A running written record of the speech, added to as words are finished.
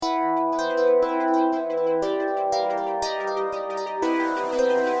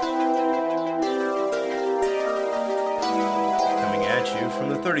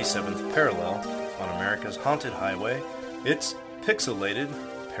37th parallel on America's haunted highway, it's Pixelated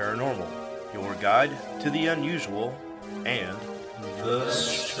Paranormal, your guide to the unusual and the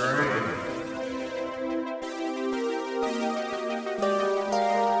strange.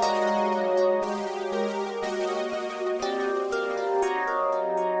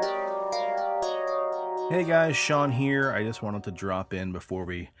 Hey guys, Sean here. I just wanted to drop in before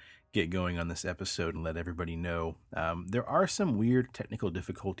we get going on this episode and let everybody know there are some weird technical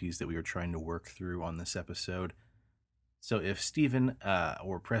difficulties that we are trying to work through on this episode. So if Steven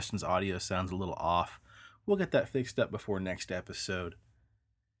or Preston's audio sounds a little off, we'll get that fixed up before next episode.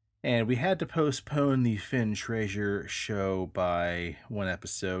 And we had to postpone the Finn Treasure show by one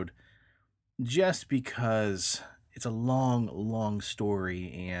episode just because it's a long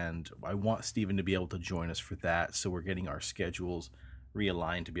story, and I want Steven to be able to join us for that, so we're getting our schedules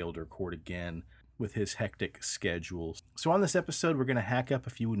realigned to be able to record again with his hectic schedules. So on this episode, we're going to hack up a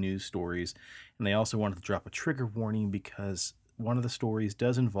few news stories, and I also wanted to drop a trigger warning because one of the stories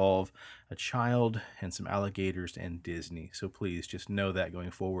does involve a child and some alligators and Disney. So please just know that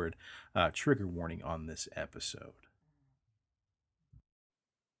going forward, trigger warning on this episode.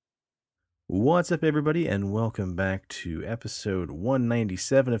 What's up, everybody, and welcome back to episode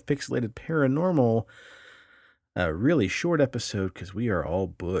 197 of Pixelated Paranormal. A really short episode because we are all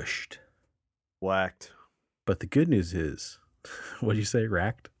bushed. Whacked. But the good news is, what did you say,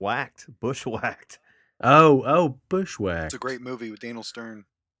 racked? Whacked. Bushwhacked. Oh, bushwhacked. It's a great movie with Daniel Stern.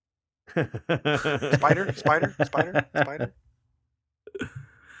 Spider.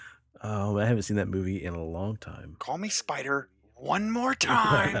 Oh, I haven't seen that movie in a long time. Call me Spider one more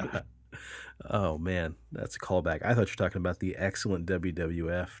time. Oh, man, that's a callback. I thought you were talking about the excellent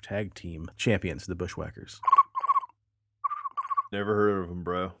WWF tag team champions, the Bushwhackers. Never heard of them,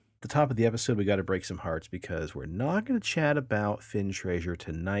 bro. At the top of the episode, we got to break some hearts because we're not going to chat about Finn Treasure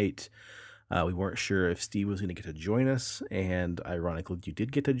tonight. We weren't sure if Steve was going to get to join us, and ironically, you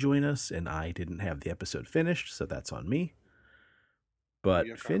did get to join us, and I didn't have the episode finished, so that's on me. But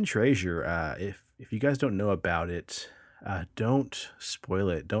Finn Treasure, if you guys don't know about it, don't spoil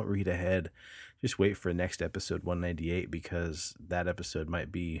it. Don't read ahead. Just wait for next episode 198 because that episode might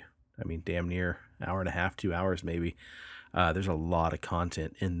be, damn near an hour and a half, 2 hours maybe. There's a lot of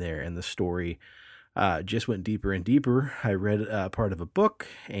content in there, and the story just went deeper and deeper. I read part of a book,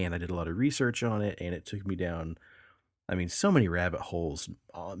 and I did a lot of research on it, and it took me down, so many rabbit holes.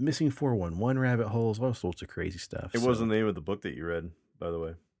 Missing 411 rabbit holes, all sorts of crazy stuff. It wasn't the name of the book that you read, by the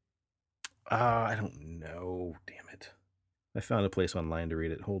way. I don't know. Damn it. I found a place online to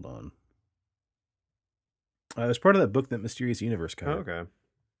read it. Hold on. It was part of that book, That Mysterious Universe cover. Oh, okay.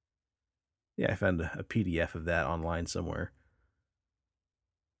 Yeah, I found a PDF of that online somewhere.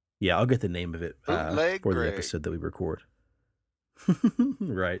 Yeah, I'll get the name of it for the episode that we record.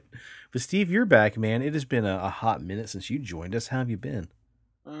 Right. But Steve, you're back, man. It has been a hot minute since you joined us. How have you been?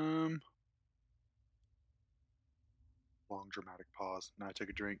 Long dramatic pause. Now I took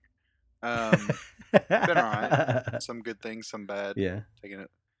a drink. Been all right. Some good things, some bad. Yeah. Taking it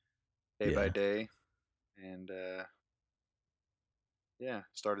day by day. And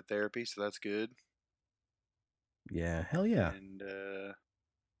started therapy, so that's good. Yeah, hell yeah. And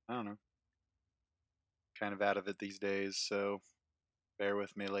I don't know. Kind of out of it these days, so bear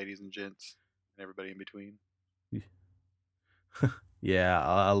with me, ladies and gents, and everybody in between.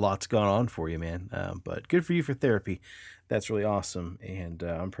 Yeah, a lot's gone on for you, man. But good for you for therapy. That's really awesome. And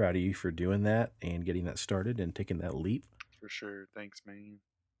I'm proud of you for doing that and getting that started and taking that leap. For sure. Thanks, man.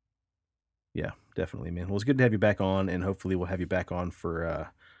 Yeah, definitely, man. Well, it's good to have you back on, and hopefully we'll have you back on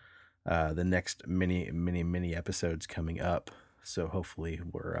for the next many episodes coming up. So hopefully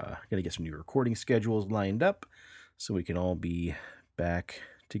we're going to get some new recording schedules lined up so we can all be back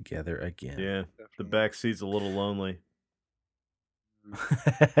together again. Yeah, definitely. The back seat's a little lonely.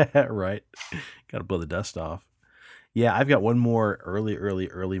 Right. Got to blow the dust off. Yeah, I've got one more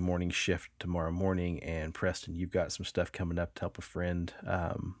early morning shift tomorrow morning, and Preston, you've got some stuff coming up to help a friend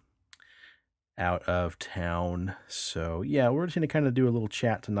out of town. So yeah, we're just going to kind of do a little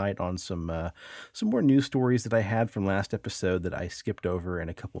chat tonight on some more news stories that I had from last episode that I skipped over, and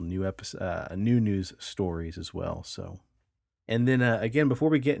a couple new news stories as well. So. And then, again, before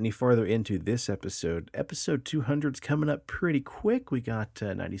we get any farther into this episode 200's coming up pretty quick. We got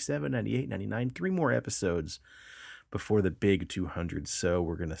 97, 98, 99, 3 more episodes before the big 200. So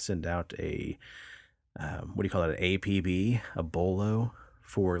we're going to send out an APB, a BOLO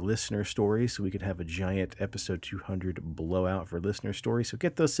for listener stories. So we could have a giant episode 200 blowout for listener stories. So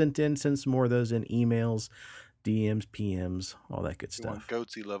get those sent in, send some more of those in, emails, DMs, PMs, all that good stuff. Want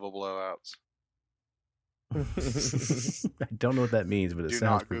goatsy level blowouts. I don't know what that means, but it Do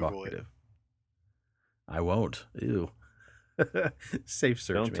sounds not Google it. provocative. I won't. Ew. Safe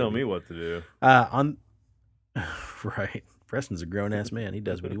search, Don't tell maybe. me what to do. On right. Preston's a grown-ass man. He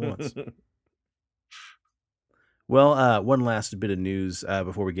does what he wants. Well, one last bit of news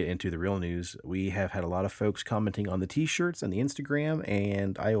before we get into the real news. We have had a lot of folks commenting on the T-shirts and the Instagram,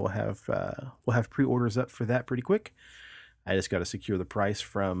 and I will have we'll have pre-orders up for that pretty quick. I just got to secure the price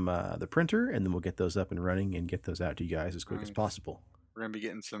from the printer, and then we'll get those up and running and get those out to you guys as quick as possible. We're gonna be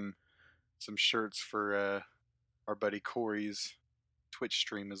getting some shirts for our buddy Corey's Twitch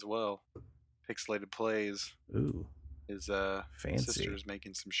stream as well. Pixelated Plays. Ooh, his fancy. sister's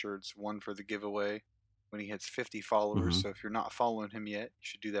making some shirts. One for the giveaway when he hits 50 followers. Mhm. So if you're not following him yet, you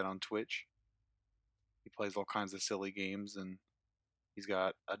should do that on Twitch. He plays all kinds of silly games, and he's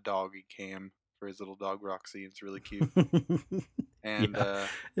got a doggy cam for his little dog Roxy. It's really cute. And yeah,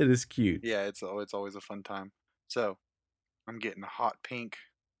 it is cute. yeah, it's always a fun time. So I'm getting a hot pink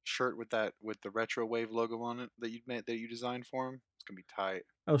shirt with the retro wave logo on it that you designed for him. It's gonna be tight.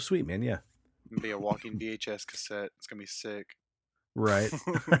 Oh, sweet, man. Yeah. It's gonna be a walking VHS cassette. It's gonna be sick. Right.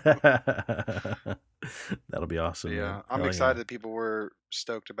 That'll be awesome. Yeah, Man. I'm Hell excited yeah. that people were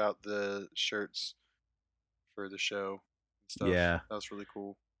stoked about the shirts for the show and stuff. Yeah. That was really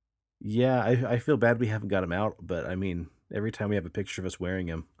cool. Yeah, I feel bad we haven't got them out, but I mean, every time we have a picture of us wearing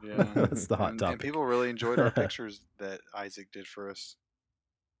them, Yeah, that's the hot topic. And people really enjoyed our pictures that Isaac did for us.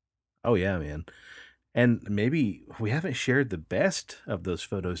 Oh yeah, man. And maybe we haven't shared the best of those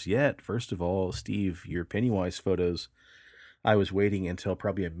photos yet. First of all, Steve, your Pennywise photos, I was waiting until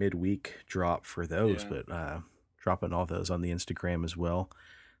probably a midweek drop for those, Yeah. but dropping all those on the Instagram as well.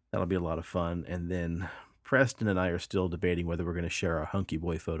 That'll be a lot of fun. And then Preston and I are still debating whether we're going to share our Hunky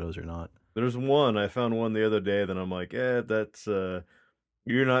Boy photos or not. There's one. I found one the other day that I'm like, that's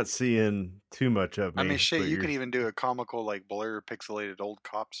you're not seeing too much of me. I mean, shit, but you you're- could even do a comical, like, blur pixelated old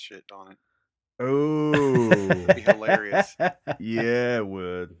cops shit on it. Oh, It'd be hilarious. yeah, it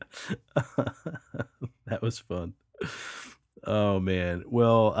would. That was fun. Oh man.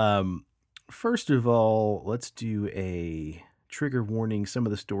 Well, first of all, let's do a trigger warning. Some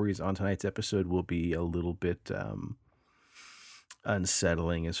of the stories on tonight's episode will be a little bit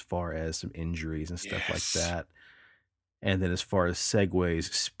unsettling as far as some injuries and stuff like that. And then as far as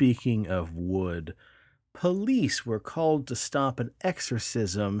segues, speaking of wood, police were called to stop an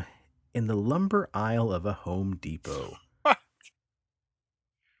exorcism in the lumber aisle of a Home Depot.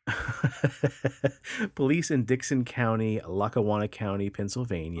 Police in Dixon County, Lackawanna County,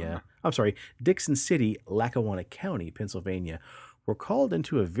 Pennsylvania. I'm sorry, Dixon City, Lackawanna County, Pennsylvania, were called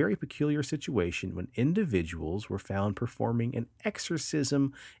into a very peculiar situation when individuals were found performing an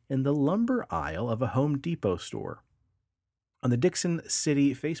exorcism in the lumber aisle of a Home Depot store. On the Dixon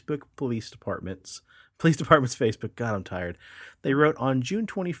City Police Department's Facebook, God, I'm tired. They wrote on June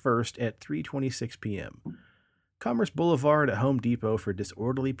 21st at 3:26 p.m. Commerce Boulevard at Home Depot for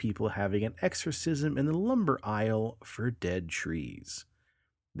disorderly people having an exorcism in the lumber aisle for dead trees.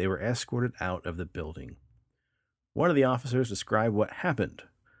 They were escorted out of the building. One of the officers described what happened.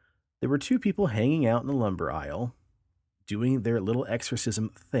 There were two people hanging out in the lumber aisle, doing their little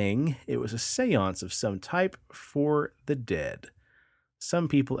exorcism thing. It was a seance of some type for the dead. Some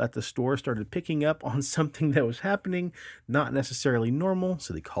people at the store started picking up on something that was happening, not necessarily normal,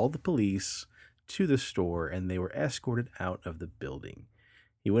 so they called the police to the store and they were escorted out of the building.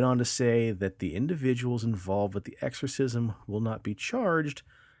 He went on to say that the individuals involved with the exorcism will not be charged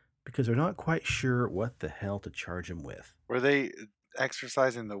because they're not quite sure what the hell to charge him with. Were they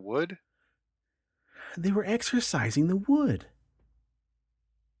exercising the wood? They were exorcising the wood.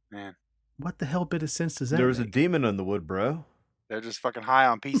 Man, what the hell bit of sense does that There was make? a demon on the wood, bro. They're just fucking high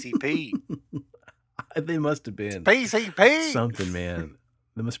on PCP. They must have been PCP something, man.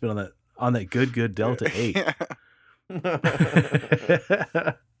 They must have been on that good Delta 8.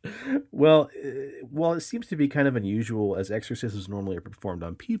 Well, while it seems to be kind of unusual as exorcisms normally are performed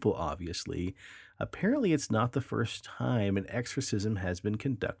on people, obviously, apparently it's not the first time an exorcism has been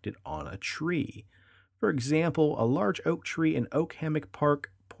conducted on a tree. For example, a large oak tree in Oak Hammock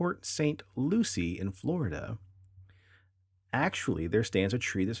Park, Port St. Lucie in Florida. Actually, there stands a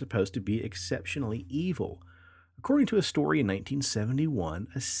tree that's supposed to be exceptionally evil. According to a story in 1971,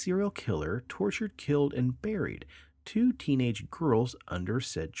 a serial killer tortured, killed, and buried two teenage girls under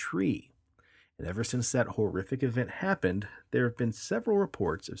said tree. And ever since that horrific event happened, there have been several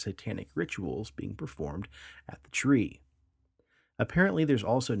reports of satanic rituals being performed at the tree. Apparently, there's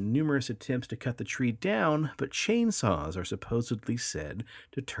also numerous attempts to cut the tree down, but chainsaws are supposedly said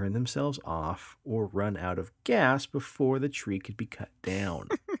to turn themselves off or run out of gas before the tree could be cut down.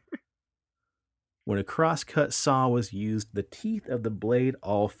 When a crosscut saw was used, the teeth of the blade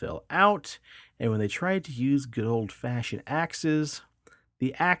all fell out, and when they tried to use good old-fashioned axes,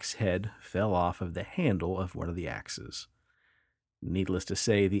 the axe head fell off of the handle of one of the axes. Needless to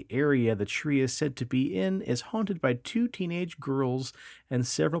say, the area the tree is said to be in is haunted by 2 teenage girls, and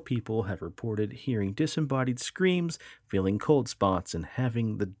several people have reported hearing disembodied screams, feeling cold spots, and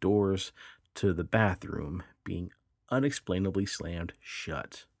having the doors to the bathroom being unexplainably slammed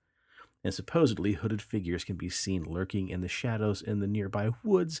shut. And supposedly, hooded figures can be seen lurking in the shadows in the nearby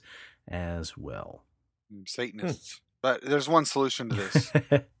woods as well. Satanists. But there's one solution to this.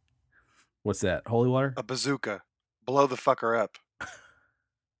 What's that? Holy water? A bazooka. Blow the fucker up.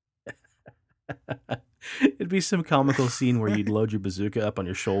 It'd be some comical scene where you'd load your bazooka up on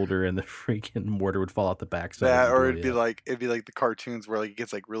your shoulder and the freaking mortar would fall out the backside. That, or it'd be like the cartoons where like it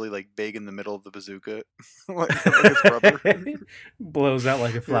gets like really like big in the middle of the bazooka, like it's rubber. Blows out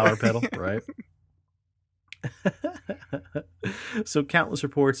like a flower petal, right? So countless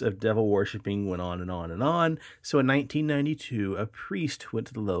reports of devil worshipping went on and on and on. So in 1992, a priest went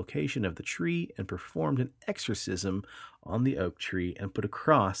to the location of the tree and performed an exorcism on the oak tree and put a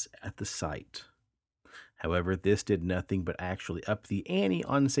cross at the site. However, this did nothing but actually up the ante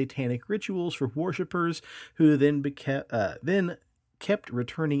on satanic rituals for worshippers, who then kept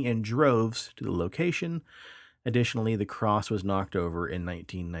returning in droves to the location. Additionally, the cross was knocked over in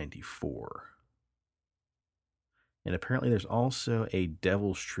 1994. And apparently there's also a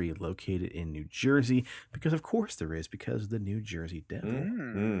devil's tree located in New Jersey, because of course there is, because of the New Jersey Devil.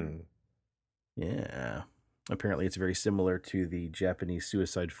 Mm-hmm. Yeah. Apparently it's very similar to the Japanese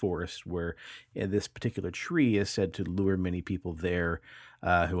suicide forest, where this particular tree is said to lure many people there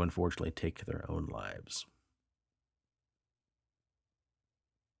who unfortunately take their own lives.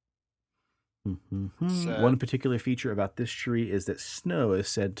 One particular feature about this tree is that snow is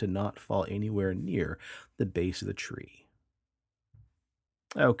said to not fall anywhere near the base of the tree.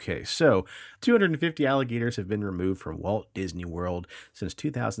 Okay, so 250 alligators have been removed from Walt Disney World since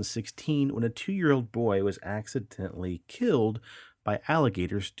 2016, when a 2-year-old boy was accidentally killed by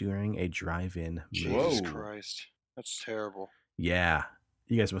alligators during a drive-in movie. Jesus Christ. That's terrible. Yeah.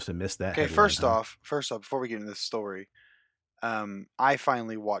 You guys must have missed that. Okay, first off, before we get into this story, I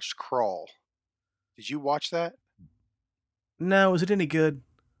finally watched Crawl. Did you watch that? No, is it any good?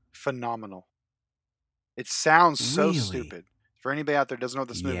 Phenomenal. It sounds so Really? stupid. For anybody out there who doesn't know what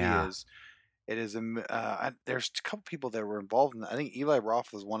this movie is, it is there's a couple people that were involved in that. I think Eli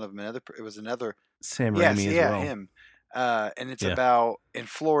Roth was one of them. It was another Sam Raimi as well. him. And it's about in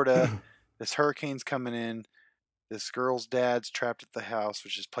Florida, this hurricane's coming in. This girl's dad's trapped at the house,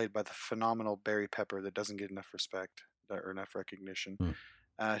 which is played by the phenomenal Barry Pepper that doesn't get enough respect or enough recognition.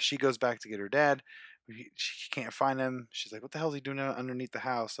 She goes back to get her dad. She can't find him. She's like, what the hell is he doing underneath the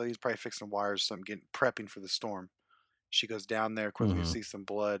house? So he's probably fixing wires or something, prepping for the storm. She goes down there quickly, sees some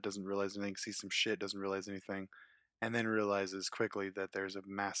blood, doesn't realize anything, sees some shit, doesn't realize anything, and then realizes quickly that there's a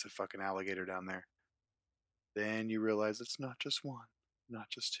massive fucking alligator down there. Then you realize it's not just one, not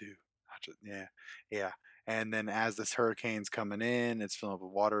just two, not just, yeah. And then as this hurricane's coming in, it's filling up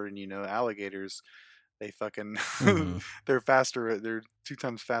with water, and alligators, they fucking, they're faster, they're 2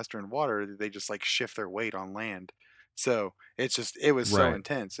 times faster in water, they just like shift their weight on land. So it was so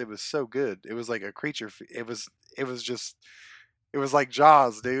intense. It was so good. It was like a creature. It was like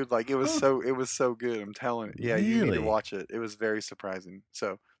Jaws, dude. Like it was so good. I'm telling you. Yeah, really? You need to watch it. It was very surprising.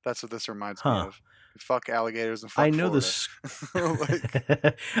 So that's what this reminds me of. Fuck alligators and fuck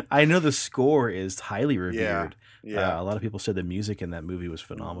Florida. I know the score is highly revered. Yeah. A lot of people said the music in that movie was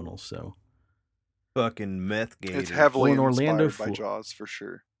phenomenal. So fucking meth gators. It's heavily inspired by Jaws for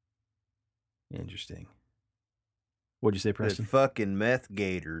sure. Interesting. What'd you say, Preston? The fucking meth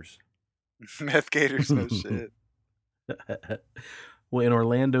gators. Meth gators, no shit. Well, in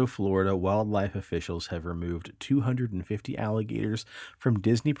Orlando, Florida, wildlife officials have removed 250 alligators from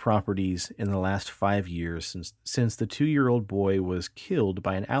Disney properties in the last 5 years since the 2-year-old boy was killed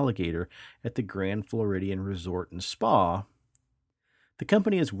by an alligator at the Grand Floridian Resort and Spa. The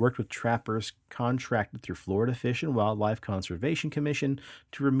company has worked with trappers contracted through Florida Fish and Wildlife Conservation Commission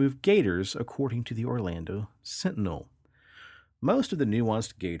to remove gators, according to the Orlando Sentinel. Most of the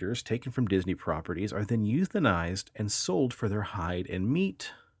nuanced gators taken from Disney properties are then euthanized and sold for their hide and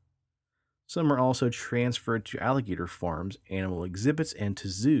meat. Some are also transferred to alligator farms, animal exhibits, and to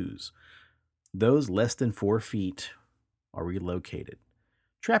zoos. Those less than 4 feet are relocated.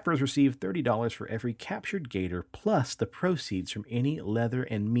 Trappers receive $30 for every captured gator, plus the proceeds from any leather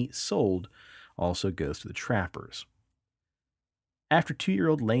and meat sold also goes to the trappers. After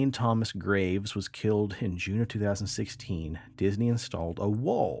 2-year-old Lane Thomas Graves was killed in June of 2016, Disney installed a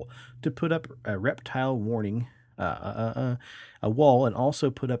wall to put up a reptile warning, a wall, and also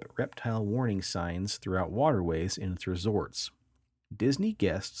put up reptile warning signs throughout waterways in its resorts. Disney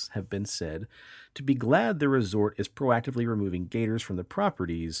guests have been said to be glad the resort is proactively removing gators from the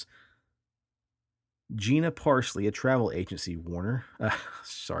properties. Gina Parsley, a travel agency owner,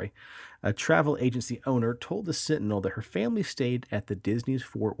 told the Sentinel that her family stayed at the Disney's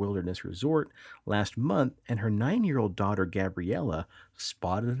Fort Wilderness Resort last month, and her 9-year-old daughter Gabriella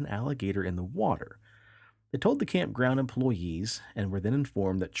spotted an alligator in the water. They told the campground employees and were then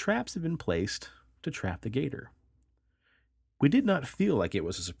informed that traps had been placed to trap the gator. We did not feel like it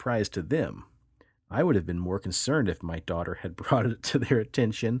was a surprise to them. I would have been more concerned if my daughter had brought it to their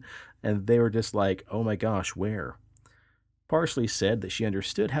attention and they were just like, oh my gosh, where? Parsley said that she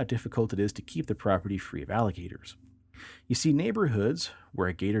understood how difficult it is to keep the property free of alligators. You see neighborhoods where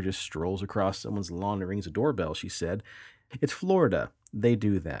a gator just strolls across someone's lawn and rings a doorbell, she said. It's Florida. They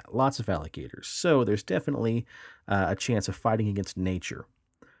do that. Lots of alligators. So there's definitely a chance of fighting against nature.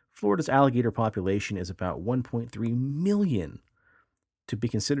 Florida's alligator population is about 1.3 million. To be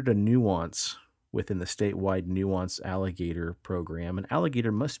considered a nuance within the statewide nuance alligator program, an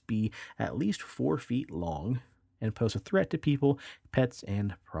alligator must be at least 4 feet long and pose a threat to people, pets,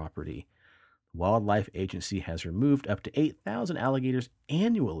 and property. The Wildlife Agency has removed up to 8,000 alligators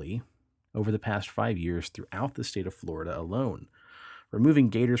annually over the past 5 years throughout the state of Florida alone. Removing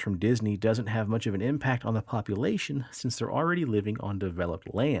gators from Disney doesn't have much of an impact on the population since they're already living on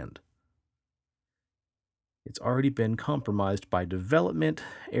developed land. It's already been compromised by development,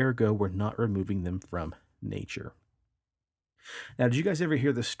 ergo we're not removing them from nature. Now, did you guys ever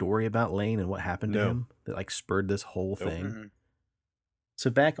hear the story about Lane and what happened to No. him that spurred this whole Nope. thing? Mm-hmm. So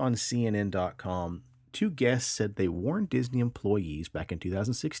back on CNN.com, 2 guests said they warned Disney employees back in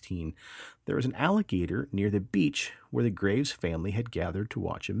 2016 there was an alligator near the beach where the Graves family had gathered to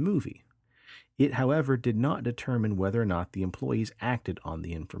watch a movie. It, however, did not determine whether or not the employees acted on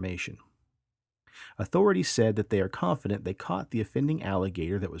the information. Authorities said that they are confident they caught the offending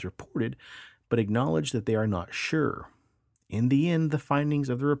alligator that was reported, but acknowledged that they are not sure. In the end, the findings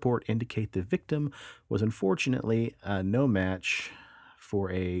of the report indicate the victim was unfortunately no match for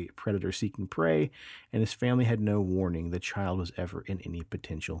a predator seeking prey, and his family had no warning the child was ever in any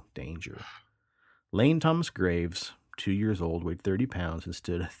potential danger. Lane Thomas Graves, 2 years old, weighed 30 pounds, and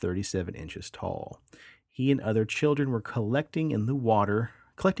stood 37 inches tall. He and other children were collecting water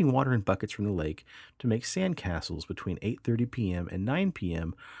in buckets from the lake to make sandcastles between 8:30 p.m. and 9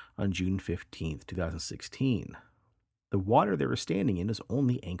 p.m. on June 15, 2016. The water they were standing in is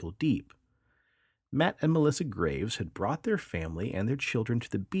only ankle deep. Matt and Melissa Graves had brought their family and their children to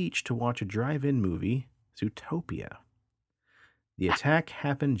the beach to watch a drive-in movie, Zootopia. The attack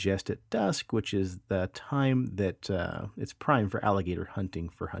happened just at dusk, which is the time that it's prime for alligator hunting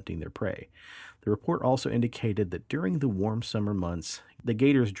their prey. The report also indicated that during the warm summer months, the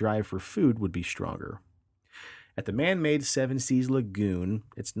gators' drive for food would be stronger. At the man-made Seven Seas Lagoon,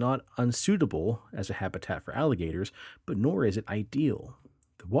 it's not unsuitable as a habitat for alligators, but nor is it ideal.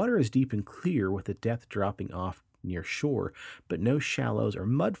 The water is deep and clear with the depth dropping off near shore, but no shallows or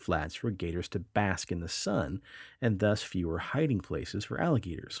mud flats for gators to bask in the sun, and thus fewer hiding places for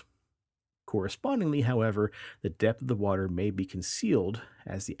alligators. Correspondingly, however, the depth of the water may be concealed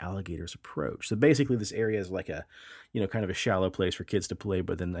as the alligators approach. So basically this area is like a, kind of a shallow place for kids to play,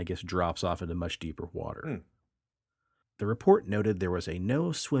 but then I guess drops off into much deeper water. The report noted there was a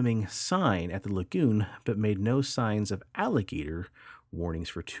no swimming sign at the lagoon, but made no signs of alligator warnings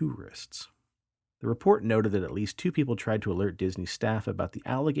for tourists. The report noted that at least 2 people tried to alert Disney staff about the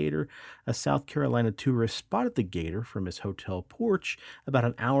alligator. A South Carolina tourist spotted the gator from his hotel porch about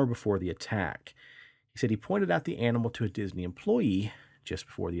an hour before the attack. He said he pointed out the animal to a Disney employee. Just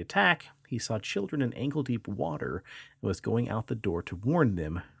before the attack, he saw children in ankle-deep water and was going out the door to warn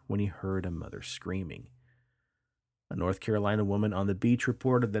them when he heard a mother screaming. A North Carolina woman on the beach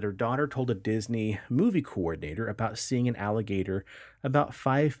reported that her daughter told a Disney movie coordinator about seeing an alligator about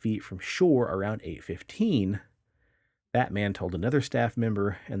 5 feet from shore around 8:15. That man told another staff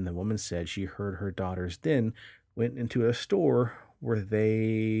member, and the woman said she heard her daughters then went into a store where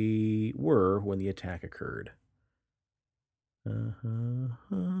they were when the attack occurred. Couldn't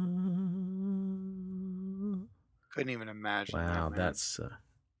even imagine. Wow, that, man. that's...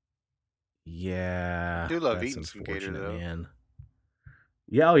 yeah, I do love that's eating some gator, unfortunate, though. man.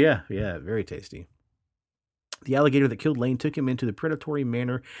 Yeah, oh yeah, very tasty. The alligator that killed Lane took him into the predatory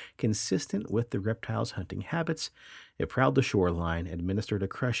manner consistent with the reptile's hunting habits. It prowled the shoreline, administered a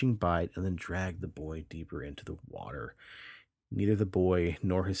crushing bite, and then dragged the boy deeper into the water. Neither the boy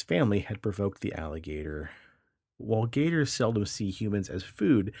nor his family had provoked the alligator. While gators seldom see humans as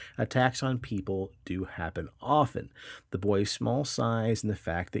food, attacks on people do happen often. The boy's small size and the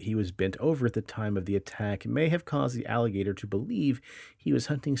fact that he was bent over at the time of the attack may have caused the alligator to believe he was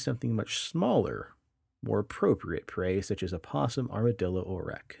hunting something much smaller, more appropriate prey, such as a possum, armadillo, or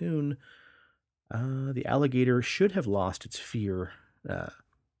raccoon. The alligator should have lost its fear. The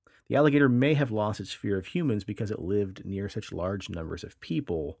alligator may have lost its fear of humans because it lived near such large numbers of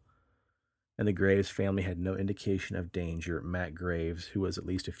people, and the Graves family had no indication of danger. Matt Graves, who was at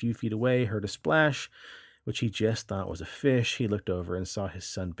least a few feet away, heard a splash, which he just thought was a fish. He looked over and saw his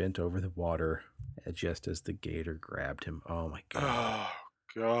son bent over the water just as the gator grabbed him. Oh my God. Oh,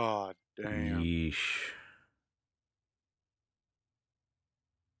 God damn. Yeesh.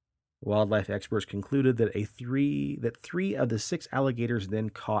 Wildlife experts concluded that three of the 6 alligators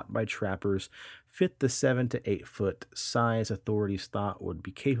then caught by trappers fit the 7 to 8 foot size authorities thought would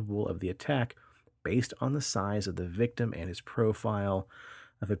be capable of the attack, based on the size of the victim and his profile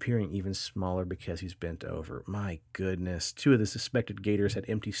of appearing even smaller because he's bent over. My goodness. 2 of the suspected gators had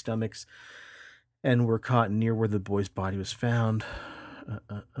empty stomachs and were caught near where the boy's body was found. That's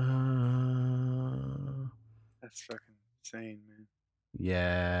fucking insane, man.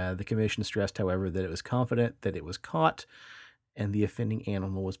 Yeah, the commission stressed, however, that it was confident that it was caught and the offending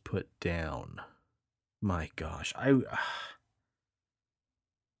animal was put down. My gosh, I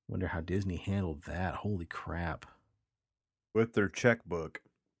wonder how Disney handled that. Holy crap. With their checkbook.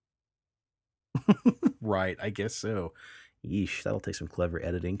 Right, I guess so. Yeesh, that'll take some clever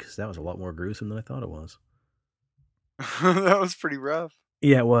editing because that was a lot more gruesome than I thought it was. That was pretty rough.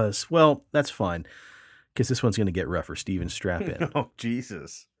 Yeah, it was. Well, that's fine because this one's going to get rougher. Steven, strap in. Oh,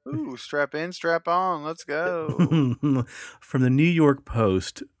 Jesus. Ooh, strap in, strap on. Let's go. From the New York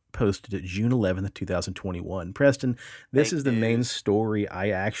Post, posted it June 11th, 2021. Preston, this Fake is the main news. story I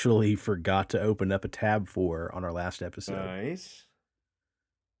actually forgot to open up a tab for on our last episode. Nice.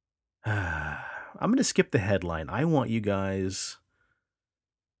 I'm going to skip the headline. I want you guys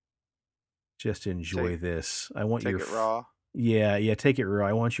just to enjoy this. I want Take your it raw. Yeah, take it raw.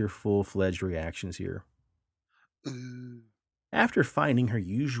 I want your full-fledged reactions here. Ooh. After finding her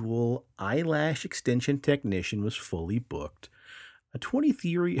usual eyelash extension technician was fully booked, a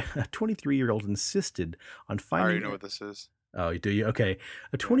 23-year-old insisted on I finding... already know what this is. Oh, do you? Okay.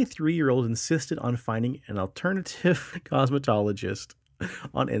 A 23-year-old insisted on finding an alternative cosmetologist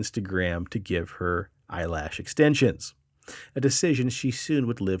on Instagram to give her eyelash extensions, a decision she soon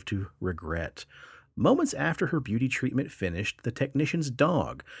would live to regret. Moments after her beauty treatment finished, the technician's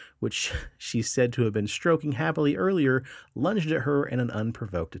dog, which she said to have been stroking happily earlier, lunged at her in an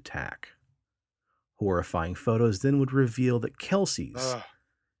unprovoked attack. Horrifying photos then would reveal that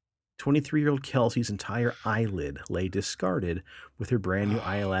 23-year-old Kelsey's entire eyelid lay discarded with her brand new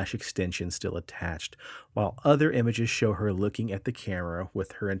eyelash extension still attached, while other images show her looking at the camera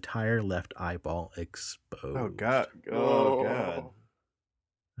with her entire left eyeball exposed. Oh, God. Oh, God.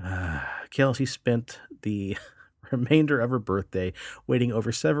 Kelsey spent the remainder of her birthday waiting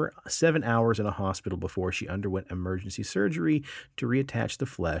over 7 hours in a hospital before she underwent emergency surgery to reattach the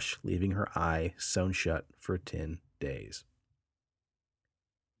flesh, leaving her eye sewn shut for 10 days.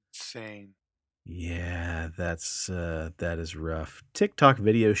 Insane. Yeah, that is rough. TikTok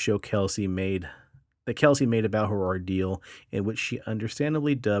videos show Kelsey made about her ordeal, in which she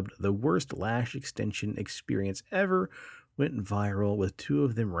understandably dubbed the worst lash extension experience ever, went viral, with 2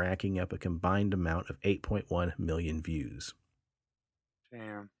 of them racking up a combined amount of 8.1 million views.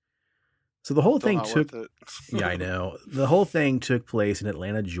 Damn. So the whole Still thing not took worth it. Yeah, I know. The whole thing took place in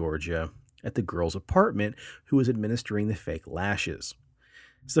Atlanta, Georgia, at the girl's apartment who was administering the fake lashes.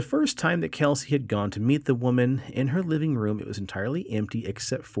 It's the first time that Kelsey had gone to meet the woman. In her living room, it was entirely empty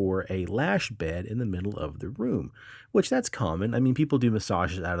except for a lash bed in the middle of the room, which that's common. I mean, people do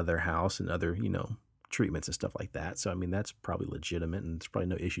massages out of their house and other, treatments and stuff like that. So, I mean, that's probably legitimate and there's probably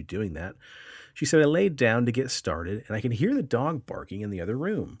no issue doing that. She said, I laid down to get started and I could hear the dog barking in the other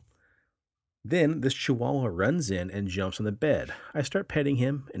room. Then this Chihuahua runs in and jumps on the bed. I start petting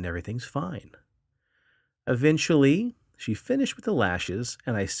him and everything's fine. Eventually, she finished with the lashes,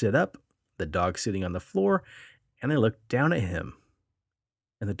 and I sit up, the dog sitting on the floor, and I look down at him,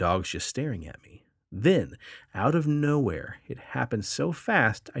 and the dog's just staring at me. Then, out of nowhere, it happened so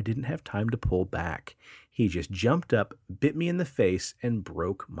fast I didn't have time to pull back. He just jumped up, bit me in the face, and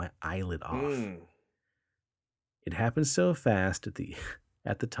broke my eyelid off. It happened so fast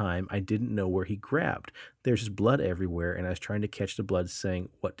at the time, I didn't know where he grabbed. There's just blood everywhere, and I was trying to catch the blood, saying,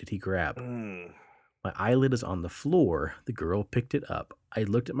 what did he grab? My eyelid is on the floor. The girl picked it up. I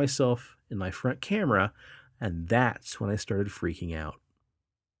looked at myself in my front camera, And that's when I started freaking out.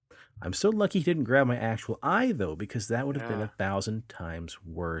 I'm so lucky he didn't grab my actual eye, though, because that would have been 1,000 times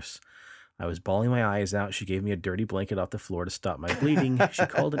worse. I was bawling my eyes out. She gave me a dirty blanket off the floor to stop my bleeding. She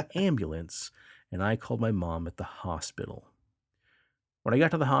called an ambulance, and I called my mom at the hospital. When I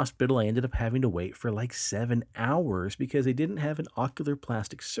got to the hospital, I ended up having to wait for like 7 hours because they didn't have an ocular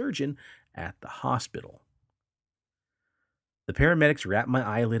plastic surgeon at the hospital. The paramedics wrapped my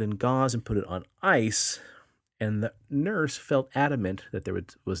eyelid in gauze and put it on ice, and the nurse felt adamant that there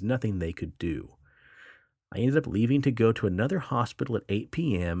was nothing they could do. I ended up leaving to go to another hospital at 8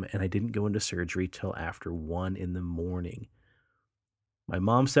 p.m., and I didn't go into surgery till after 1 in the morning. My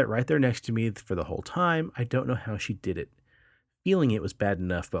mom sat right there next to me for the whole time. I don't know how she did it. Feeling it was bad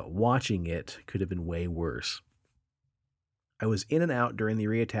enough, but watching it could have been way worse. I was in and out during the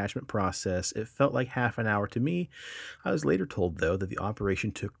reattachment process. It felt like half an hour to me. I was later told, though, that the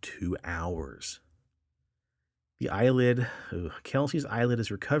operation took 2 hours. Kelsey's eyelid is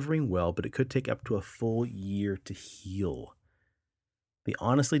recovering well, but it could take up to a full year to heal. They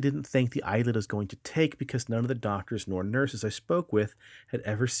honestly didn't think the eyelid was going to take because none of the doctors nor nurses I spoke with had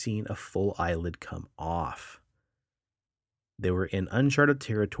ever seen a full eyelid come off. They were in uncharted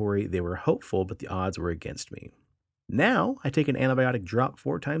territory. They were hopeful, but the odds were against me. Now, I take an antibiotic drop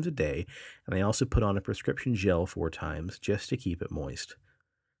 4 times a day, and I also put on a prescription gel 4 times just to keep it moist.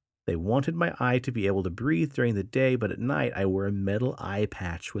 They wanted my eye to be able to breathe during the day, but at night I wear a metal eye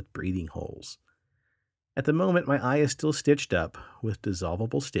patch with breathing holes. At the moment, my eye is still stitched up with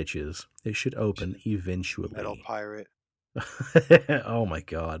dissolvable stitches. It should open eventually. Metal pirate. Oh my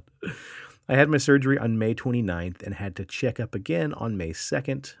God. I had my surgery on May 29th and had to check up again on June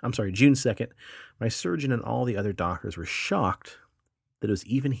 2nd. My surgeon and all the other doctors were shocked that it was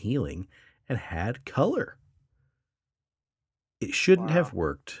even healing and had color. It shouldn't have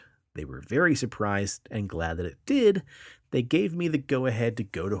worked. They were very surprised and glad that it did. They gave me the go-ahead to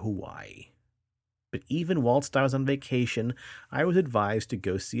go to Hawaii. But even whilst I was on vacation, I was advised to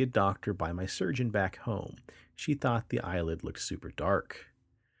go see a doctor by my surgeon back home. She thought the eyelid looked super dark.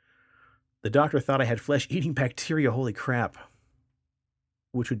 The doctor thought I had flesh-eating bacteria, holy crap,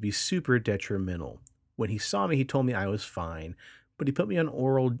 which would be super detrimental. When he saw me, he told me I was fine, but he put me on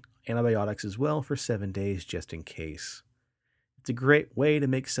oral antibiotics as well for 7 days just in case. It's a great way to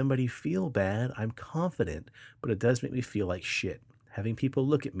make somebody feel bad, I'm confident, but it does make me feel like shit, having people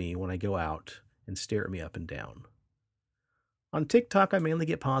look at me when I go out and stare at me up and down. On TikTok, I mainly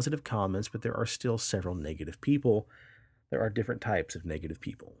get positive comments, but there are still several negative people. There are different types of negative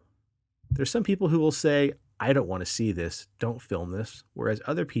people. There's some people who will say, I don't want to see this, don't film this, whereas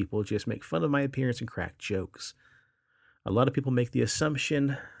other people just make fun of my appearance and crack jokes. A lot of people make the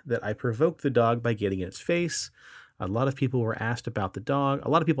assumption that I provoked the dog by getting in its face. A lot of people asked about the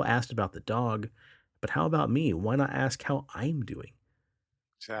dog, but how about me? Why not ask how I'm doing?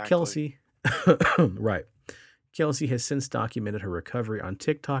 Exactly. Kelsey, right. Kelsey has since documented her recovery on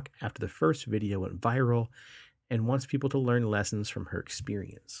TikTok after the first video went viral and wants people to learn lessons from her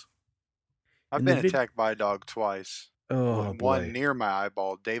experience. I've been attacked by a dog twice. Oh, boy. One near my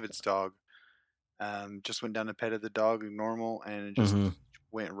eyeball, David's dog. Just went down and petted the dog normal, and it just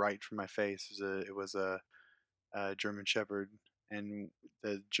went right for my face. It was a German Shepherd, and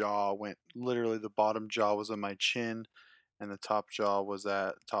the jaw went, literally the bottom jaw was on my chin, and the top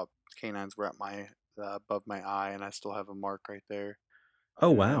canines were at my above my eye, and I still have a mark right there. Oh,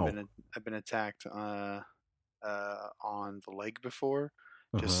 and wow. I've been attacked on the leg before,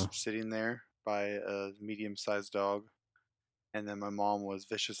 just sitting there by a medium-sized dog, and then my mom was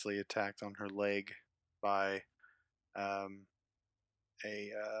viciously attacked on her leg by a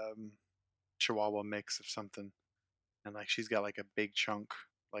Chihuahua mix of something, and like she's got like a big chunk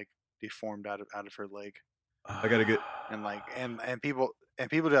like deformed out of her leg. I gotta get And like and people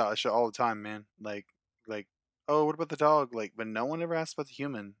do that shit all the time, man. Like oh, what about the dog? Like, but no one ever asks about the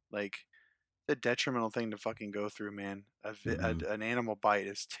human. Like, the detrimental thing to fucking go through, man. An animal bite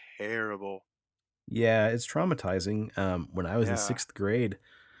is terrible. Yeah, it's traumatizing. When I was in 6th grade,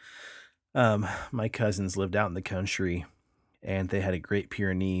 my cousins lived out in the country, and they had a Great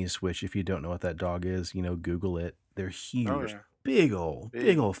Pyrenees, which, if you don't know what that dog is, Google it. They're huge, big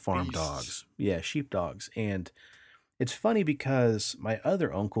old farm dogs. Yeah, sheepdogs. And it's funny because my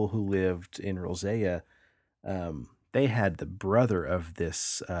other uncle who lived in Rosea, they had the brother of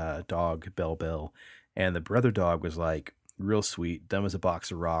this dog, Bell, and the brother dog was like real sweet, dumb as a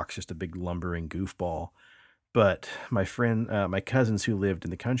box of rocks, just a big lumbering goofball. But my cousins who lived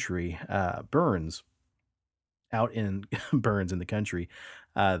in the country, Burns, out in Burns in the country,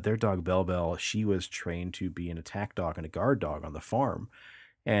 their dog Bell, she was trained to be an attack dog and a guard dog on the farm.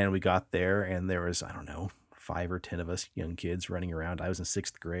 And we got there, and there was, I don't know, 5 or 10 of us young kids running around. I was in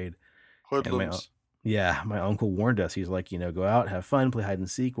 6th grade. And Hoodlums. my uncle warned us. He's like, go out, have fun, play hide and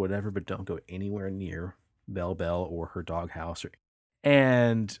seek, whatever, but don't go anywhere near Belle or her doghouse.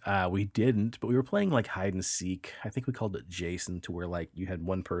 And we didn't, but we were playing like hide and seek. I think we called it Jason, to where like you had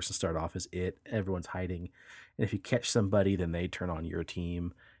one person start off as it, everyone's hiding. And if you catch somebody, then they turn on your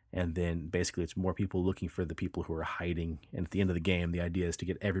team. And then basically it's more people looking for the people who are hiding. And at the end of the game, the idea is to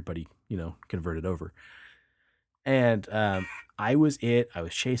get everybody, converted over. And I was it. I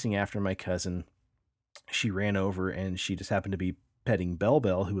was chasing after my cousin. She ran over and she just happened to be petting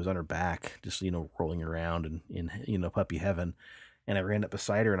Belle, who was on her back, just, rolling around and in, puppy heaven. And I ran up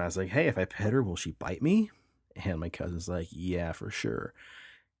beside her and I was like, hey, if I pet her, will she bite me? And my cousin's like, yeah, for sure.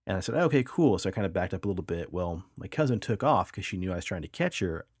 And I said, okay, cool. So I kind of backed up a little bit. Well, my cousin took off because she knew I was trying to catch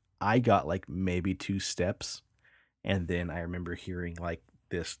her. I got like maybe 2 steps. And then I remember hearing like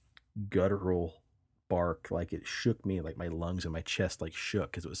this guttural bark. Like it shook me, like my lungs and my chest like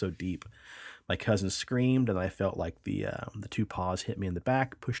shook because it was so deep. My cousin screamed and I felt like the 2 paws hit me in the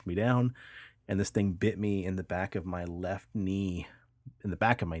back, pushed me down. And this thing bit me in the back of my left knee,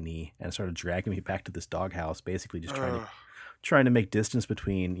 and started dragging me back to this doghouse, basically just trying to make distance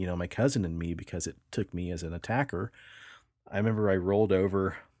between, my cousin and me because it took me as an attacker. I remember I rolled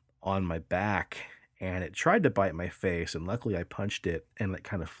over on my back and it tried to bite my face, and luckily I punched it and it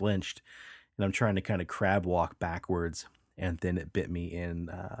kind of flinched, and I'm trying to kind of crab walk backwards, and then it bit me in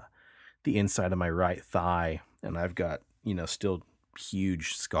the inside of my right thigh, and I've got, still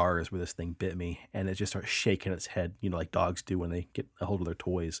huge scars where this thing bit me, and it just starts shaking its head, like dogs do when they get a hold of their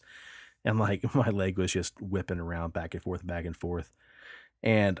toys. And like my leg was just whipping around back and forth.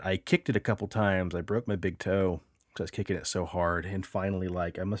 And I kicked it a couple times. I broke my big toe because I was kicking it so hard. And finally,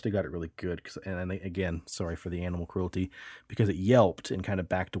 like, I must have got it really good. And again, sorry for the animal cruelty, because it yelped and kind of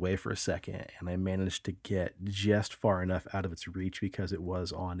backed away for a second. And I managed to get just far enough out of its reach because it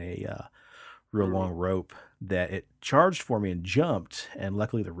was on a real long rope that it charged for me and jumped. And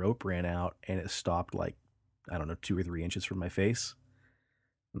luckily the rope ran out and it stopped like, I don't know, 2 or 3 inches from my face.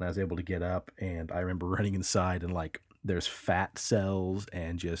 And I was able to get up, and I remember running inside and like there's fat cells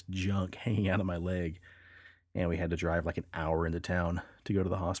and just junk hanging out of my leg. And we had to drive like an hour into town to go to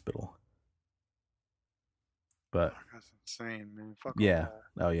the hospital. But that's insane, man. Fuck yeah. all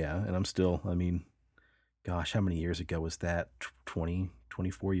that. Oh yeah. And I'm still, I mean, gosh, how many years ago was that? 20,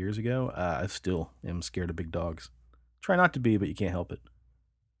 24 years ago? I still am scared of big dogs. Try not to be, but you can't help it.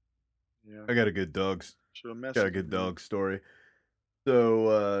 Yeah. I got a good dog story.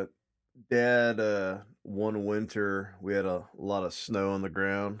 So, Dad, one winter we had a lot of snow on the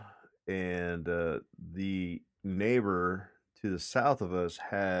ground, and the neighbor to the south of us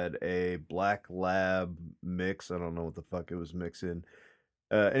had a black lab mix. I don't know what the fuck it was mixing.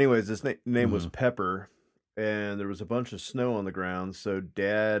 Anyways, this name was Pepper, and there was a bunch of snow on the ground. So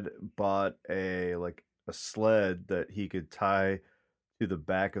Dad bought a sled that he could tie to the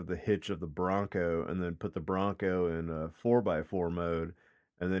back of the hitch of the Bronco, and then put the Bronco in a 4x4 mode,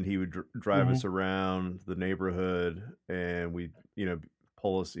 and then he would drive us around the neighborhood, and we'd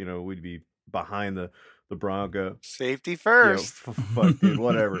pull us, we'd be behind the Bronco. Safety first. Fuck, dude,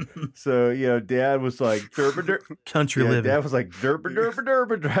 whatever. So Dad was like country living. Dad was like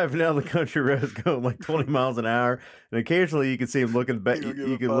derp driving down the country roads going like 20 miles an hour, and occasionally you could see him looking back.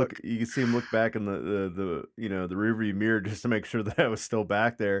 You could see him look back in the rearview mirror just to make sure that I was still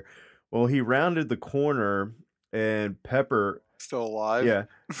back there. Well, he rounded the corner, and Pepper, still alive. Yeah,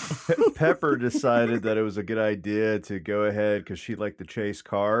 Pepper decided that it was a good idea to go ahead because she liked to chase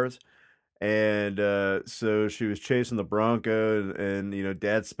cars. And so she was chasing the Bronco, and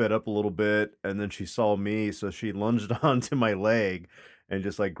Dad sped up a little bit, and then she saw me, so she lunged onto my leg and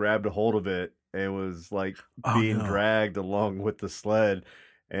just like grabbed a hold of it and was like being dragged along with the sled.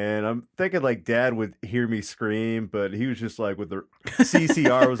 And I'm thinking like Dad would hear me scream, but he was just like with the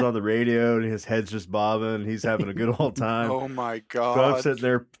CCR was on the radio and his head's just bobbing. He's having a good old time. Oh my God. So I'm sitting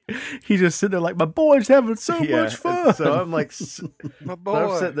there. He's just sitting there like, my boy's having so much fun. So I'm like, my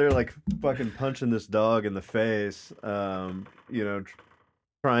boy. I'm sitting there like fucking punching this dog in the face, trying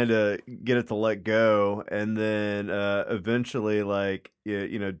to get it to let go. And then eventually, like,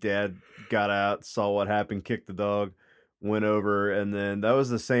 Dad got out, saw what happened, kicked the dog, went over, and then that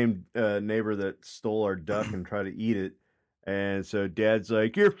was the same neighbor that stole our duck and tried to eat it. And so Dad's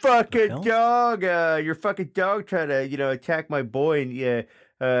like, your fucking dog tried to, attack my boy. And it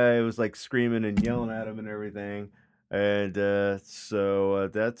was like screaming and yelling at him and everything. And so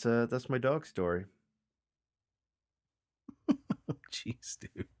that's my dog story. Jeez,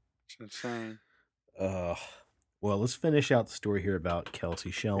 dude. It's insane. Well, let's finish out the story here about Kelsey,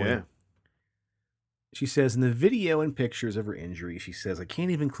 shall we? Yeah. She says, in the video and pictures of her injury, she says, I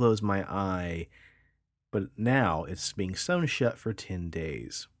can't even close my eye, but now it's being sewn shut for 10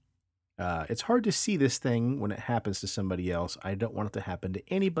 days. It's hard to see this thing when it happens to somebody else. I don't want it to happen to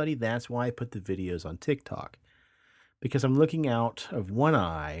anybody. That's why I put the videos on TikTok. Because I'm looking out of one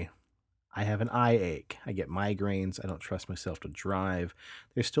eye. I have an eye ache. I get migraines. I don't trust myself to drive.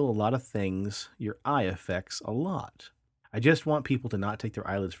 There's still a lot of things your eye affects a lot. I just want people to not take their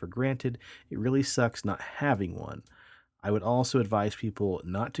eyelids for granted. It really sucks not having one. I would also advise people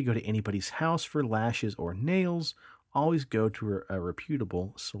not to go to anybody's house for lashes or nails. Always go to a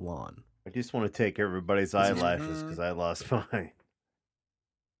reputable salon. I just want to take everybody's eyelashes because I lost mine.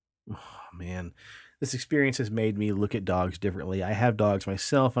 Oh, man. This experience has made me look at dogs differently. I have dogs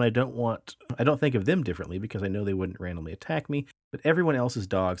myself, and I don't think of them differently because I know they wouldn't randomly attack me. But everyone else's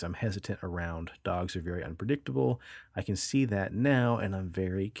dogs, I'm hesitant around. Dogs are very unpredictable. I can see that now, and I'm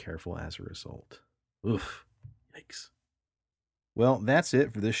very careful as a result. Oof. Yikes. Well, that's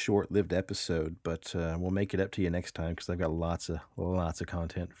it for this short-lived episode, but we'll make it up to you next time because I've got lots of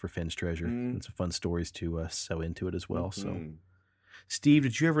content for Finn's Treasure and some fun stories to sew into it as well. So, Steve,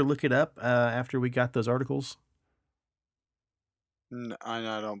 did you ever look it up after we got those articles? No, I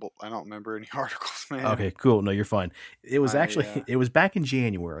don't remember any articles, man. Okay, cool. No, you're fine. It was it was back in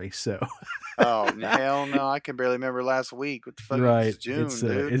January, so. Oh hell no! I can barely remember last week. What the fuck? Right, It's June,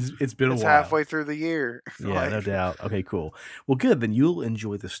 dude. It's been a while. It's halfway through the year. Yeah, no doubt. Okay, cool. Well, good. Then you'll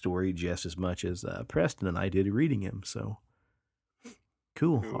enjoy the story just as much as Preston and I did reading him. So,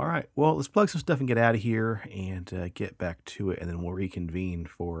 cool. All right. Well, let's plug some stuff and get out of here and get back to it, and then we'll reconvene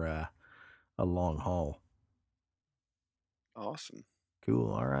for a long haul. Awesome.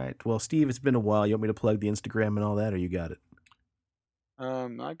 Cool. All right. Well, Steve, it's been a while. You want me to plug the Instagram and all that, or you got it?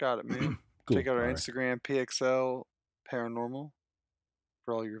 I got it, man. Cool. Check out our Instagram, PXL Paranormal,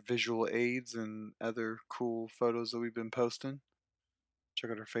 for all your visual aids and other cool photos that we've been posting. Check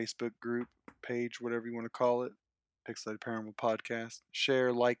out our Facebook group, page, whatever you want to call it, Pixelated Paranormal Podcast.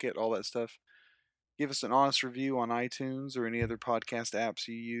 Share, like it, all that stuff. Give us an honest review on iTunes or any other podcast apps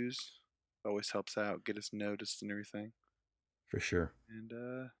you use. It always helps out, get us noticed and everything. For sure. And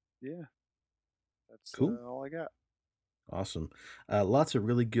yeah, that's cool. All I got. Awesome. Lots of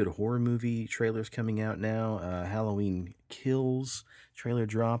really good horror movie trailers coming out now. Halloween Kills trailer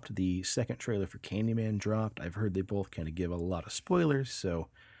dropped. The second trailer for Candyman dropped. I've heard they both kind of give a lot of spoilers, so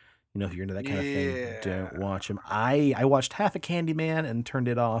if you're into that kind of thing, don't watch them. I watched half of Candyman and turned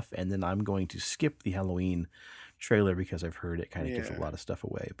it off, and then I'm going to skip the Halloween trailer because I've heard it kind of gives a lot of stuff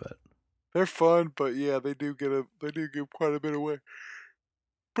away. But they're fun, but yeah, they do give quite a bit away.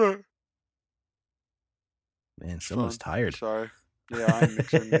 But man, someone's tired. Sorry. Yeah, I'm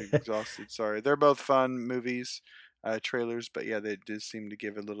extremely exhausted. Sorry. They're both fun movies, trailers, but yeah, they do seem to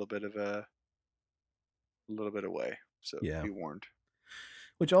give a little bit away. So be warned.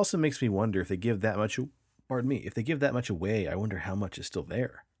 Which also makes me wonder if they give that much. Pardon me. If they give that much away, I wonder how much is still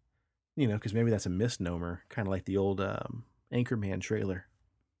there. Because maybe that's a misnomer, kind of like the old Anchorman trailer.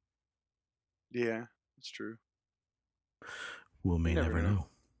 Yeah, it's true. We may never know.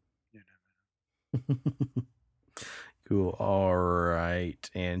 You never know. Cool. All right.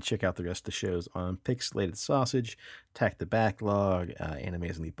 And check out the rest of the shows on Pixelated Sausage, Attack the Backlog,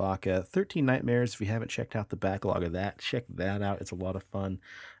 Animazingly Baka, 13 Nightmares. If you haven't checked out the backlog of that, check that out. It's a lot of fun.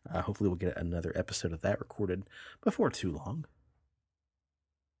 Hopefully we'll get another episode of that recorded before too long.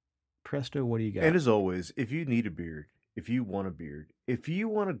 Presto, what do you got? And as always, if you need a beard, if you want a beard, if you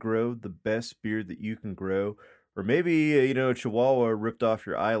want to grow the best beard that you can grow, or maybe, a Chihuahua ripped off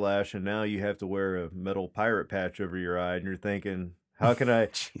your eyelash and now you have to wear a metal pirate patch over your eye and you're thinking, how can I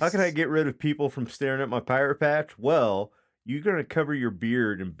get rid of people from staring at my pirate patch? Well, you're going to cover your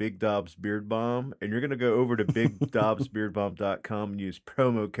beard in Big Dob's Beard Balm, and you're going to go over to BigDobsBeardBalm.com and use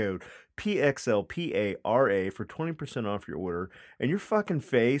promo code PXLPARA for 20% off your order, and your fucking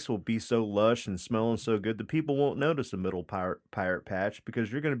face will be so lush and smelling so good that people won't notice a middle pirate patch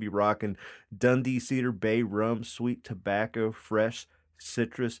because you're going to be rocking Dundee Cedar Bay Rum, Sweet Tobacco, Fresh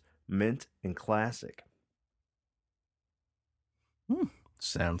Citrus, Mint, and Classic.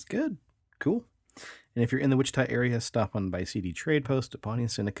 Sounds good. Cool. And if you're in the Wichita area, stop on by CD Trade Post at Bonnie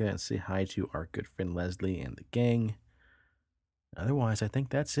and Seneca and say hi to our good friend Leslie and the gang. Otherwise, I think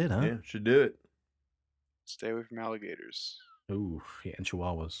that's it, huh? Yeah, should do it. Stay away from alligators. Ooh, yeah, and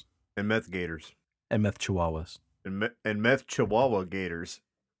chihuahuas. And meth gators. And meth chihuahuas. And meth chihuahua gators.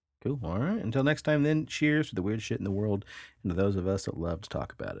 Cool. All right. Until next time, then, cheers to the weird shit in the world and to those of us that love to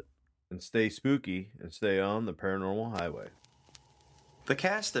talk about it. And stay spooky and stay on the paranormal highway. The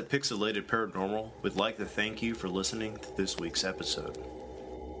cast at Pixelated Paranormal would like to thank you for listening to this week's episode.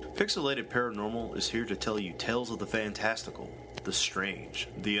 Pixelated Paranormal is here to tell you tales of the fantastical, the strange,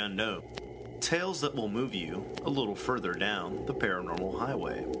 the unknown. Tales that will move you a little further down the paranormal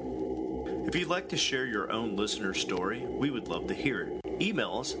highway. If you'd like to share your own listener story, we would love to hear it.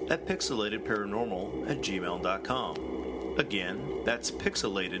 Email us at pixelatedparanormal@gmail.com. Again, that's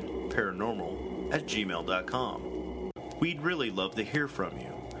pixelatedparanormal@gmail.com. We'd really love to hear from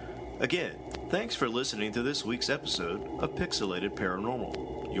you. Again, thanks for listening to this week's episode of Pixelated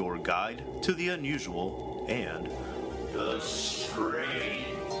Paranormal, your guide to the unusual and the strange.